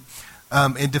Perazim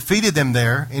and defeated them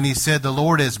there. And he said, the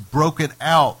Lord has broken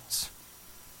out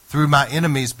through my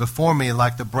enemies before me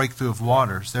like the breakthrough of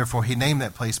waters. Therefore he named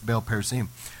that place Baal Perazim.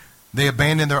 They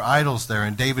abandoned their idols there,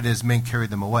 and David and his men carried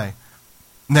them away.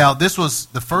 Now this was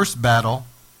the first battle.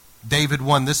 David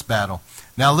won this battle.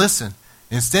 Now listen,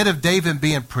 instead of David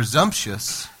being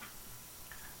presumptuous,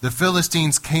 the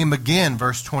Philistines came again,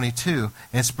 verse 22,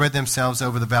 and spread themselves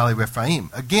over the valley of Rephaim.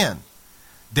 Again,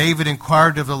 David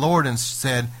inquired of the Lord and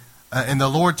said, and the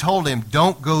Lord told him,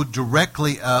 don't go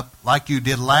directly up like you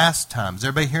did last time. Is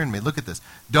everybody hearing me? Look at this.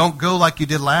 Don't go like you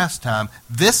did last time.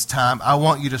 This time, I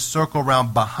want you to circle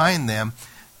around behind them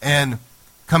and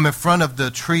come in front of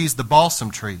the trees, the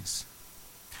balsam trees.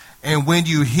 And when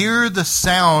you hear the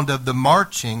sound of the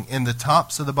marching in the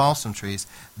tops of the balsam trees,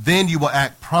 then you will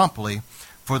act promptly,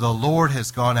 for the Lord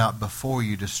has gone out before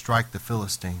you to strike the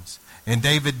Philistines. And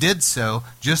David did so,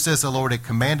 just as the Lord had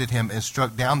commanded him, and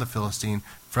struck down the Philistines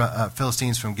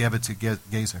from Geba to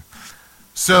Gezer.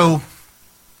 So,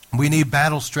 we need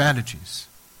battle strategies.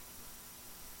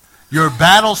 Your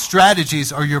battle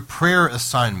strategies are your prayer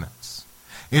assignments.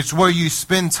 It's where you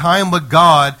spend time with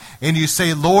God and you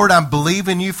say, Lord, I'm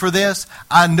believing you for this.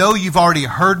 I know you've already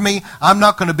heard me. I'm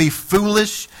not going to be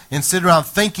foolish and sit around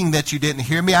thinking that you didn't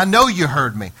hear me. I know you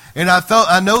heard me. And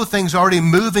I know things are already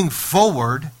moving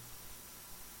forward,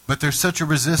 but there's such a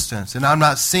resistance, and I'm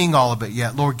not seeing all of it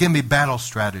yet. Lord, give me battle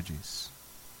strategies.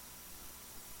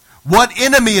 What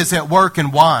enemy is at work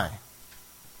and why?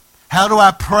 How do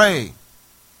I pray?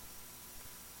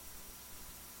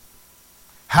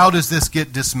 How does this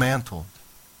get dismantled?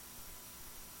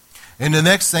 And the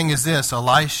next thing is this,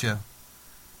 Elisha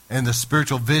and the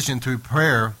spiritual vision through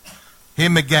prayer.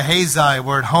 Him and Gehazi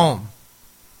were at home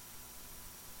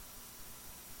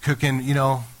cooking,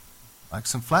 like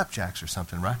some flapjacks or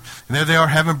something, right? And there they are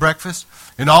having breakfast.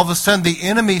 And all of a sudden the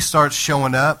enemy starts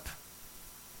showing up.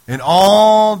 And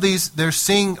they're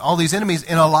seeing all these enemies.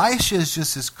 And Elisha is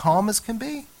just as calm as can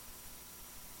be.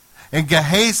 And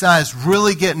Gehazi is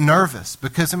really getting nervous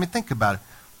because, think about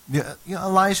it.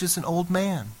 Elisha's an old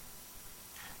man.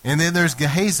 And then there's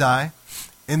Gehazi.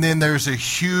 And then there's a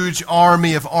huge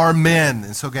army of armed men.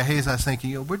 And so Gehazi's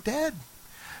thinking, we're dead.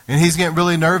 And he's getting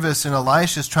really nervous. And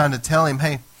Elisha's trying to tell him,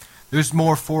 hey, there's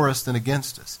more for us than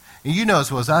against us. And you know as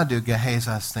well as I do,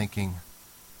 Gehazi's thinking,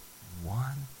 1,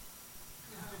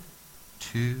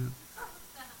 2.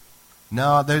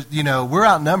 No, we're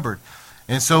outnumbered.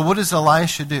 And so what does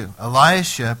Elisha do?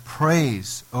 Elisha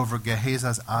prays over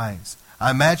Gehazi's eyes.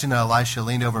 I imagine that Elisha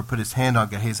leaned over and put his hand on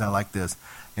Gehazi like this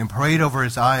and prayed over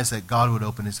his eyes that God would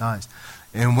open his eyes.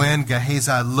 And when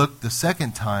Gehazi looked the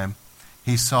second time,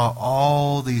 he saw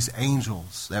all these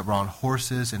angels that were on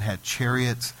horses and had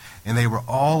chariots, and they were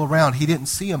all around. He didn't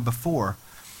see them before,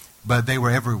 but they were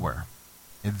everywhere.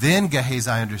 And then Gehazi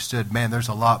understood, man, there's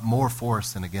a lot more for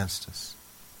us than against us.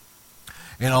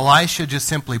 And Elisha just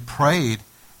simply prayed,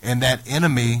 and that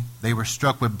enemy, they were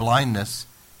struck with blindness,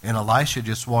 and Elisha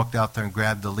just walked out there and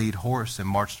grabbed the lead horse and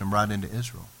marched them right into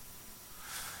Israel.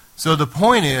 So the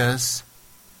point is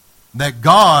that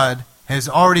God has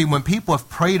already, when people have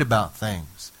prayed about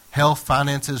things, health,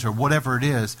 finances, or whatever it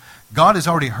is, God has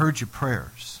already heard your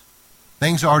prayers.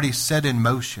 Things are already set in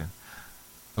motion.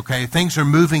 Okay, things are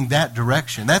moving that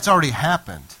direction. That's already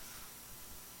happened.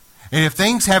 And if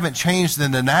things haven't changed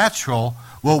in the natural,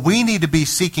 what we need to be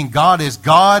seeking God is,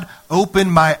 God, open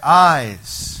my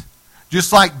eyes.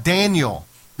 Just like Daniel.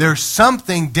 There's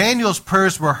something, Daniel's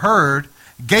prayers were heard.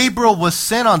 Gabriel was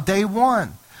sent on day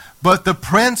one. But the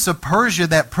prince of Persia,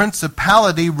 that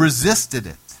principality, resisted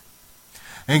it.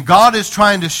 And God is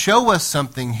trying to show us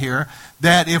something here,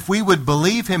 that if we would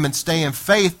believe him and stay in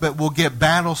faith, but we'll get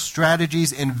battle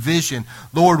strategies and vision.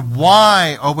 Lord,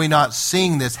 why are we not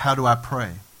seeing this? How do I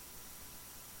pray?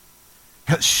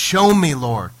 Show me,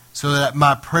 Lord, so that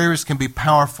my prayers can be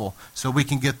powerful, so we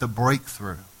can get the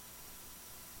breakthrough.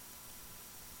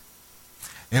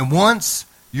 And once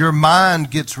your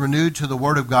mind gets renewed to the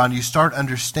Word of God and you start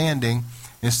understanding,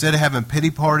 instead of having pity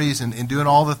parties and doing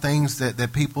all the things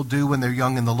that people do when they're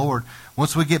young in the Lord,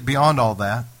 once we get beyond all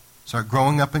that, start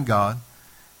growing up in God,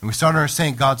 and we start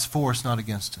understanding God's for us, not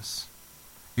against us.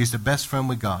 He's the best friend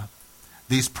we got.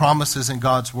 These promises in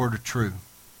God's Word are true.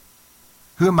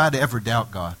 Who am I to ever doubt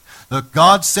God? Look,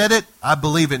 God said it, I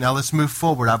believe it. Now let's move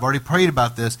forward. I've already prayed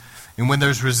about this. And when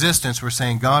there's resistance, we're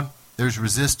saying, God, there's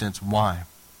resistance. Why?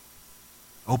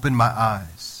 Open my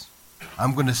eyes.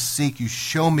 I'm going to seek you.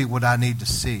 Show me what I need to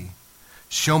see.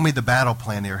 Show me the battle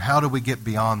plan here. How do we get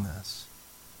beyond this?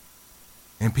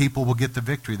 And people will get the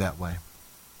victory that way.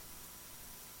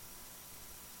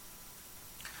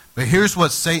 But here's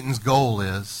what Satan's goal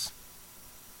is.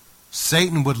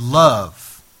 Satan would love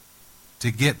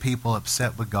to get people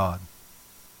upset with God.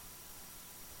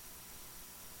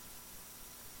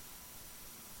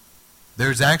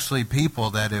 There's actually people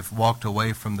that have walked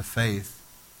away from the faith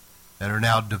that are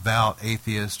now devout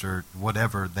atheists or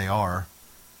whatever they are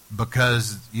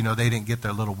because, they didn't get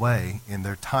their little way in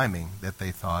their timing that they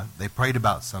thought. They prayed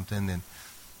about something and,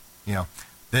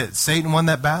 that Satan won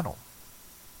that battle.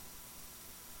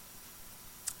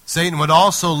 Satan would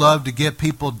also love to get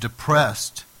people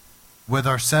depressed with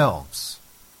ourselves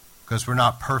because we're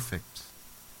not perfect.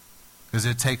 Because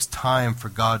it takes time for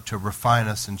God to refine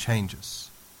us and change us.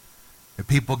 If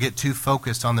people get too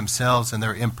focused on themselves and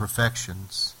their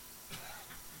imperfections.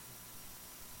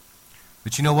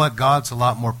 But you know what? God's a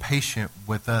lot more patient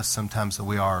with us sometimes than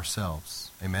we are ourselves.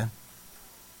 Amen?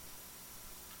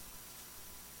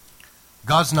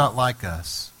 God's not like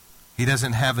us. He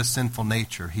doesn't have a sinful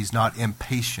nature. He's not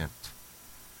impatient.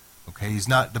 Okay, he's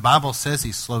not. The Bible says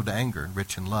he's slow to anger and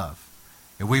rich in love.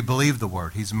 And we believe the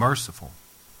word. He's merciful.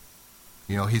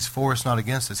 He's for us, not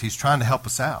against us. He's trying to help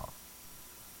us out.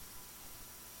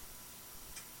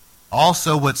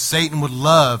 Also, what Satan would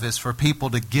love is for people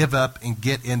to give up and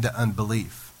get into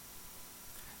unbelief.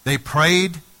 They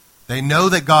prayed. They know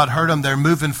that God heard them. They're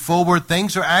moving forward.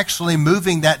 Things are actually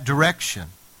moving that direction.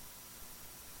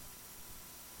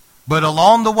 But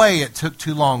along the way, it took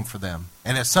too long for them.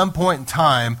 And at some point in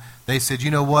time, they said,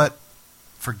 you know what?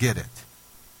 Forget it.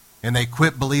 And they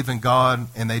quit believing God,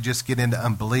 and they just get into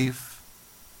unbelief.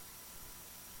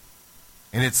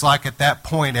 And it's like at that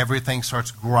point, everything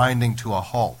starts grinding to a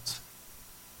halt.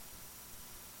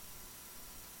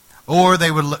 Or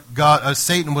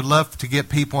Satan would love to get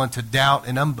people into doubt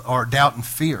and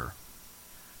fear.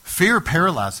 Fear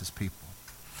paralyzes people.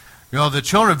 The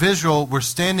children of Israel were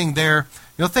standing there.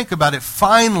 Think about it.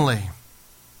 Finally,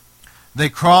 they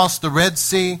crossed the Red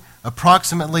Sea,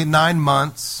 approximately 9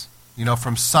 months,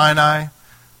 from Sinai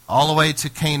all the way to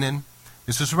Canaan.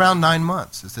 This was around 9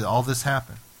 months as all this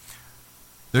happened.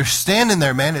 They're standing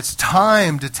there, man. It's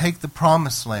time to take the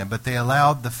promised land, but they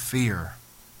allowed the fear.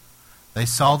 They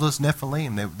saw those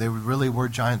Nephilim. They really were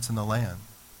giants in the land.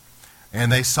 And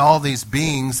they saw these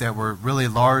beings that were really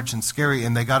large and scary,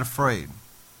 and they got afraid.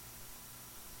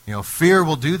 Fear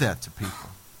will do that to people.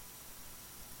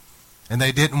 And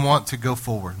they didn't want to go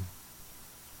forward.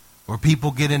 Or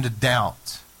people get into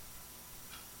doubt.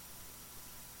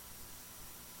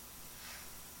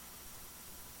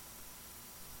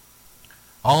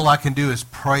 All I can do is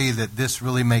pray that this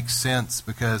really makes sense,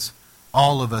 because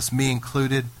all of us, me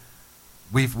included,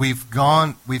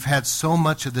 we've had so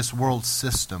much of this world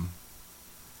system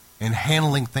and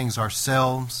handling things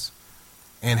ourselves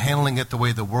and handling it the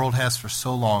way the world has for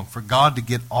so long, for God to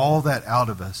get all that out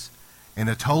of us and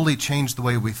to totally change the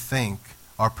way we think,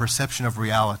 our perception of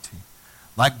reality.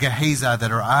 Like Gehazi,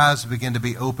 that our eyes begin to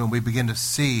be open, we begin to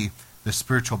see the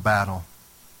spiritual battle.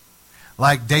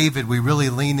 Like David, we really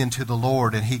lean into the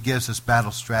Lord and he gives us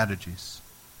battle strategies.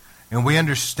 And we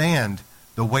understand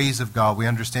the ways of God. We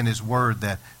understand his word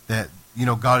that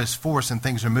God is for us and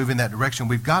things are moving that direction.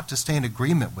 We've got to stay in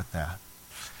agreement with that.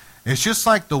 It's just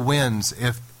like the winds.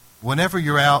 Whenever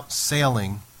you're out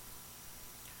sailing,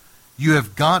 you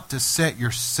have got to set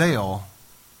your sail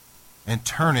and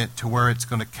turn it to where it's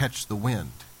going to catch the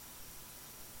wind.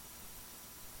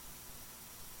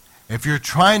 If you're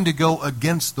trying to go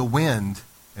against the wind,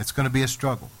 it's going to be a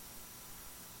struggle.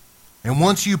 And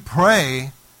once you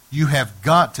pray, you have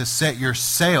got to set your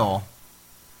sail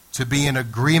to be in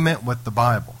agreement with the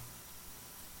Bible.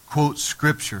 Quote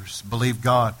scriptures, believe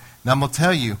God. Now I'm going to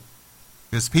tell you,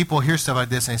 because people hear stuff like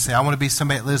this and they say, I want to be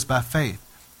somebody that lives by faith.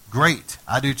 Great,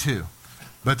 I do too.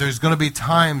 But there's going to be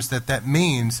times that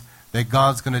means that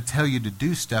God's going to tell you to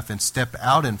do stuff and step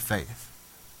out in faith.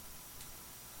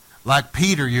 Like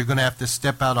Peter, you're going to have to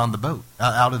step out on the boat,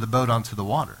 out of the boat onto the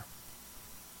water.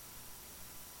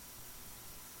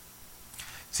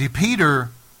 See, Peter,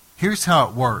 here's how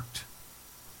it worked.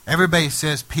 Everybody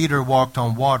says Peter walked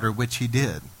on water, which he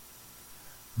did.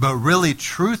 But really,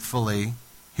 truthfully,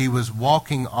 he was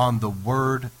walking on the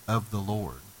word of the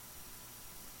Lord.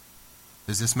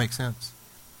 Does this make sense?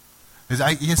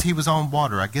 Yes, he was on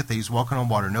water. I get that. He's walking on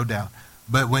water, no doubt.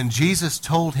 But when Jesus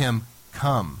told him,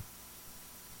 come,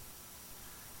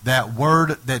 that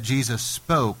word that Jesus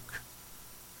spoke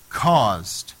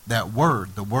caused, that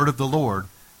word, the word of the Lord,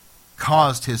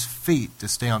 caused his feet to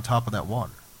stay on top of that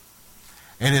water.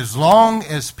 And as long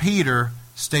as Peter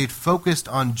stayed focused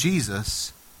on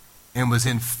Jesus and was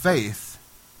in faith,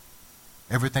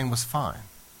 everything was fine.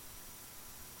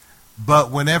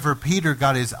 But whenever Peter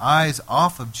got his eyes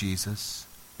off of Jesus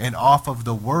and off of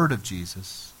the word of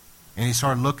Jesus, and he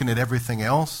started looking at everything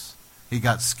else, he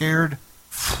got scared,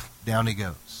 down he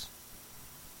goes.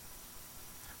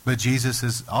 But Jesus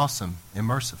is awesome and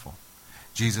merciful.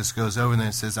 Jesus goes over there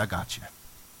and says, I got you.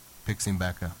 Picks him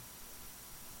back up.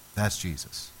 That's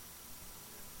Jesus.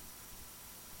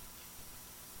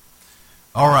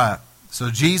 All right. So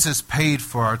Jesus paid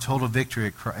for our total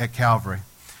victory at Calvary.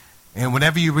 And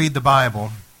whenever you read the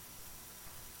Bible,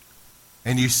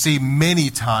 and you see many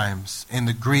times in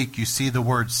the Greek, you see the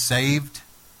word saved,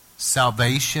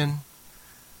 salvation.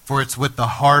 For it's with the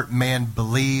heart man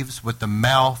believes, with the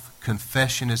mouth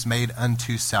confession is made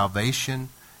unto salvation.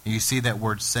 And you see that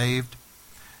word saved.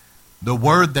 The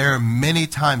word there many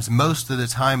times, most of the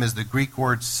time, is the Greek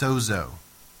word sozo.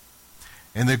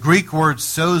 And the Greek word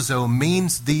sozo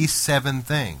means these 7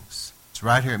 things. It's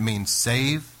right here. It means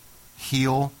save,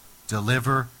 heal,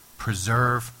 deliver,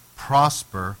 preserve,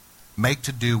 prosper, make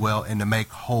to do well, and to make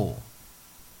whole.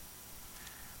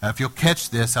 Now, if you'll catch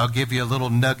this, I'll give you a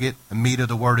little nugget, the meat of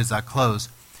the word as I close.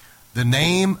 The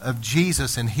name of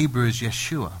Jesus in Hebrew is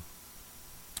Yeshua.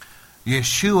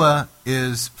 Yeshua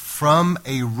is from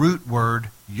a root word,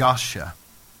 Yasha.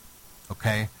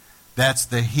 Okay? That's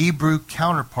the Hebrew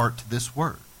counterpart to this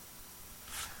word.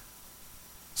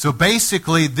 So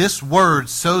basically, this word,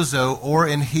 sozo, or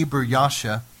in Hebrew,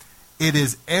 Yasha, it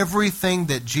is everything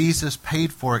that Jesus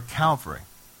paid for at Calvary,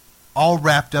 all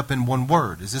wrapped up in one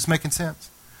word. Is this making sense?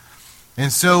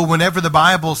 And so whenever the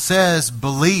Bible says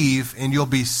believe and you'll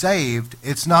be saved,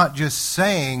 it's not just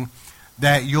saying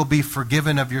that you'll be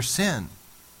forgiven of your sin.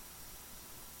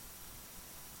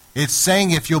 It's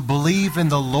saying if you'll believe in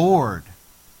the Lord,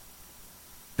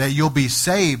 that you'll be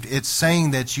saved. It's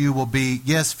saying that you will be,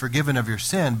 yes, forgiven of your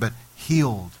sin, but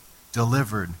healed,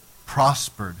 delivered,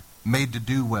 prospered, made to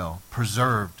do well,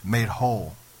 preserved, made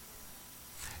whole.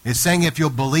 It's saying if you'll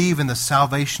believe in the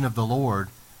salvation of the Lord,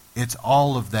 it's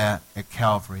all of that at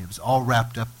Calvary. It was all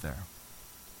wrapped up there.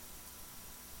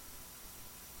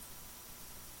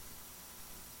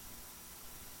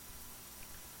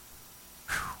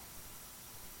 Whew.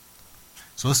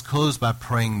 So let's close by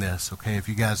praying this, okay, if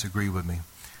you guys agree with me.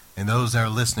 And those that are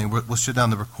listening, we'll shut down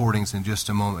the recordings in just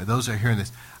a moment. Those that are hearing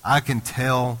this, I can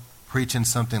tell preaching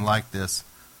something like this,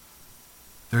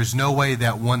 there's no way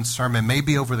that one sermon,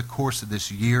 maybe over the course of this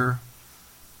year,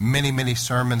 many, many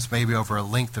sermons, maybe over a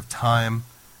length of time,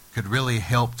 could really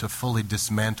help to fully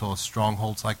dismantle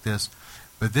strongholds like this.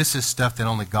 But this is stuff that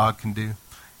only God can do.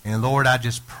 And Lord, I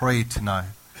just pray tonight.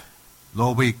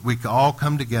 Lord, we all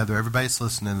come together. Everybody's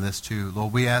listening to this too.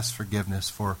 Lord, we ask forgiveness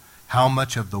for how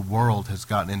much of the world has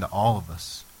gotten into all of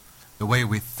us. The way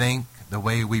we think, the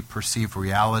way we perceive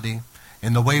reality,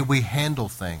 and the way we handle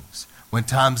things. When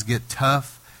times get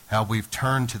tough, how we've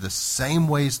turned to the same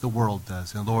ways the world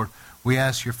does. And Lord, we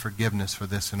ask your forgiveness for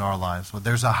this in our lives. Lord,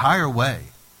 there's a higher way.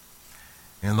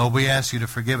 And Lord, we ask you to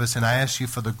forgive us, and I ask you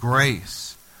for the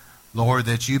grace, Lord,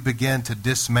 that you begin to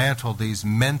dismantle these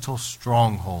mental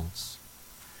strongholds.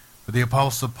 For the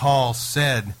Apostle Paul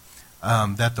said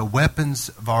that the weapons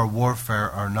of our warfare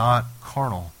are not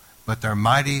carnal, but they're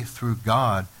mighty through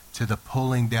God to the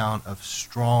pulling down of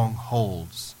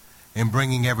strongholds and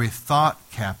bringing every thought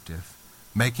captive,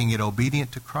 making it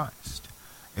obedient to Christ.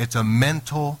 It's a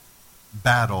mental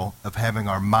battle of having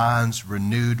our minds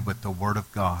renewed with the Word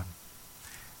of God.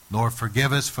 Lord,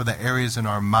 forgive us for the areas in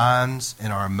our minds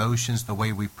and our emotions, the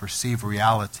way we perceive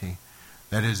reality,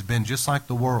 that has been just like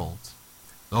the world.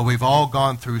 Though we've all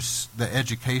gone through the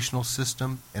educational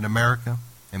system in America,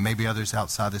 and maybe others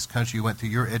outside this country, you went through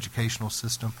your educational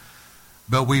system,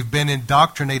 but we've been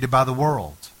indoctrinated by the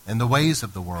world and the ways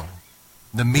of the world,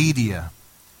 the media,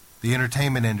 the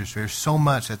entertainment industry. There's so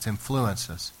much that's influenced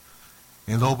us.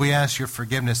 And Lord, we ask your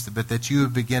forgiveness, but that you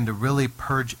would begin to really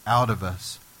purge out of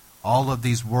us all of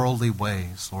these worldly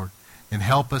ways, Lord, and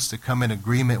help us to come in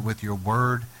agreement with your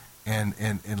word and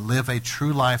live a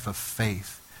true life of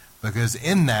faith. Because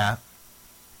in that,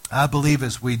 I believe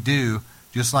as we do,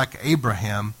 just like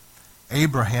Abraham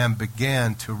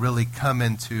began to really come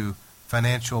into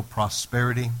financial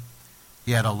prosperity.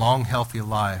 He had a long, healthy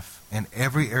life, and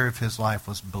every area of his life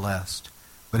was blessed.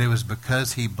 But it was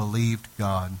because he believed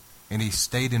God, and he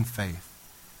stayed in faith.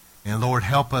 And Lord,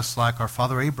 help us like our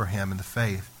father Abraham in the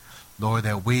faith, Lord,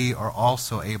 that we are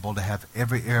also able to have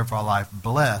every area of our life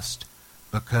blessed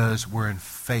because we're in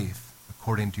faith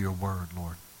according to your word,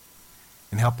 Lord.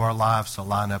 And help our lives to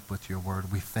line up with your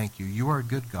word. We thank you. You are a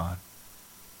good God.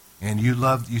 And you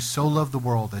so loved the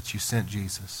world that you sent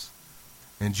Jesus.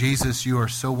 And Jesus, you are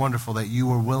so wonderful that you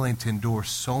were willing to endure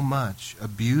so much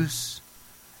abuse.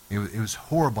 It was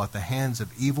horrible at the hands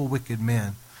of evil, wicked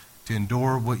men to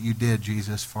endure what you did,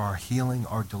 Jesus, for our healing,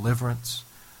 our deliverance,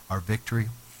 our victory.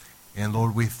 And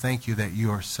Lord, we thank you that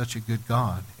you are such a good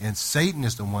God. And Satan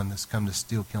is the one that's come to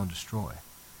steal, kill, and destroy.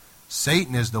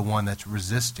 Satan is the one that's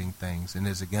resisting things and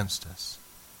is against us.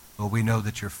 Lord, we know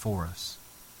that you're for us.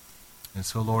 And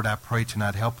so, Lord, I pray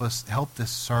tonight, help this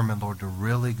sermon, Lord, to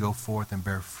really go forth and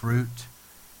bear fruit,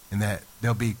 and that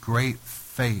there'll be great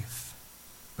faith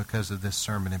because of this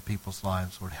sermon in people's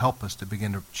lives. Lord, help us to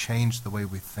begin to change the way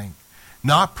we think.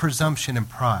 Not presumption and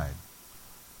pride,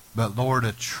 but, Lord,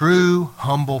 a true,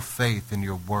 humble faith in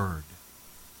your word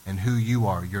and who you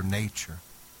are, your nature.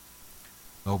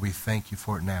 Lord, we thank you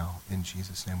for it now. In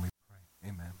Jesus' name we